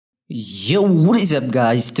Yo, what is up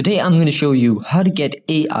guys? Today I'm going to show you how to get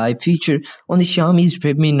AI feature on the Xiaomi's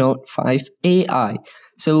Redmi Note 5 AI.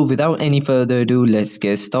 So without any further ado, let's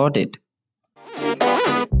get started.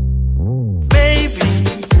 Baby,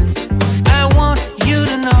 I want you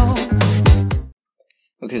to know.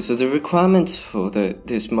 Okay, so the requirements for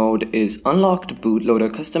this mode is unlocked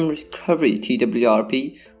bootloader custom recovery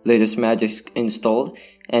TWRP, latest magic installed,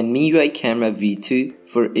 and MIUI camera V2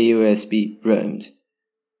 for AOSP ROMs.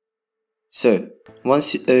 So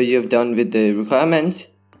once you've done with the requirements,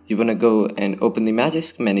 you want to go and open the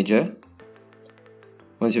Magisk Manager.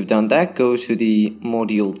 Once you've done that, go to the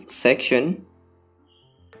modules section.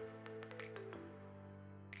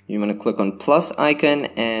 You want to click on plus icon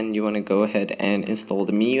and you want to go ahead and install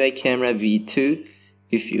the MIUI camera V2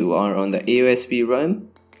 if you are on the AOSP ROM.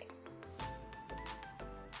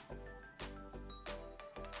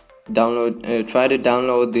 Try to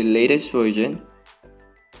download the latest version.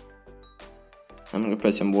 I'm going to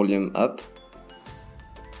press some volume up.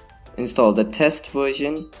 Install the test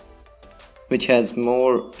version, which has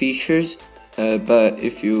more features, but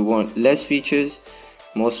if you want less features,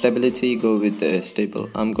 more stability, go with the stable.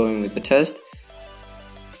 I'm going with the test.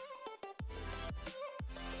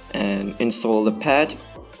 And install the patch.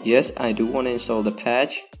 Yes, I do want to install the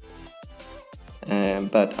patch,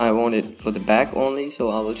 but I want it for the back only, so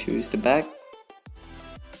I will choose the back.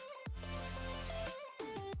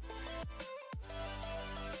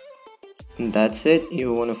 And that's it.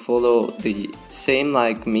 You want to follow the same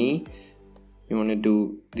like me. You want to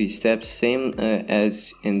do the steps same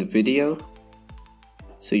as in the video,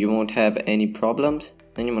 so you won't have any problems.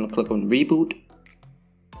 Then you want to click on reboot.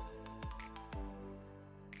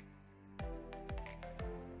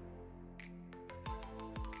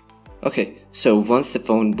 Okay, so once the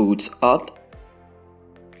phone boots up,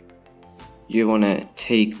 you want to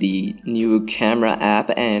take the new camera app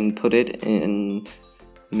and put it in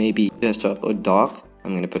maybe desktop or dock.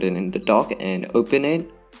 I'm gonna put it in the dock and open it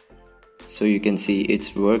so you can see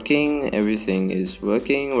it's working. Everything is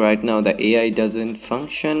working right now. The AI doesn't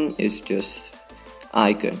function, it's just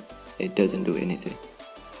icon, it doesn't do anything.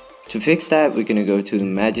 To fix that, we're gonna go to the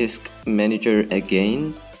Magisk Manager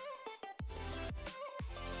again.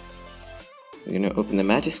 We're gonna open the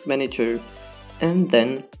Magisk Manager and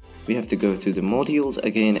then we have to go to the modules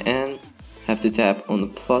again and have to tap on the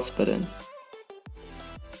plus button.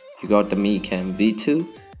 You got the Mi Cam V2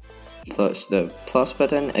 plus the plus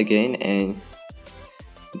button again, and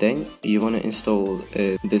then you want to install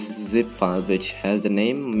this zip file which has the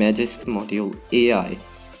name Magisk Module AI.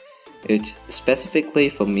 It's specifically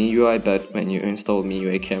for MIUI, but when you install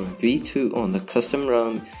MIUI Camera V2 on the custom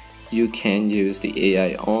ROM, you can use the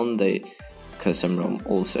AI on the custom ROM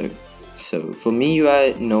also. So for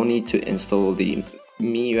MIUI, no need to install the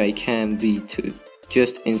MIUI Cam V2.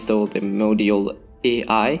 Just install the module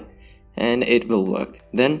AI and it will work.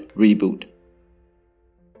 Then reboot.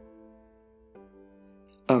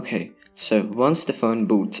 Okay, so once the phone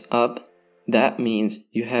boots up, that means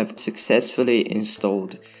you have successfully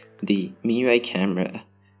installed the MIUI camera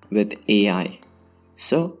with AI.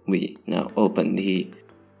 So we now open the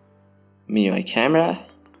MIUI camera,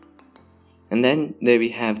 and then there we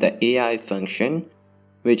have the AI function,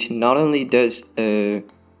 which not only does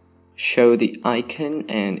show the icon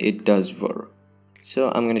and it does work.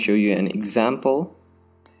 So I'm going to show you an example.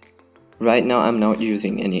 Right now I'm not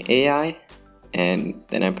using any AI, and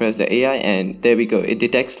then I press the AI and there we go. It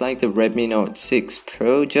detects like the Redmi Note 6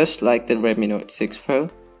 Pro, just like the Redmi Note 6 Pro.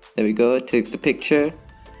 There we go, it takes the picture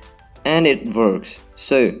and it works.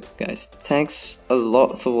 So guys, thanks a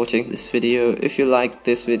lot for watching this video. If you like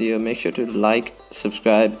this video, make sure to like,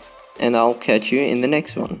 subscribe, and I'll catch you in the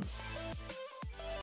next one.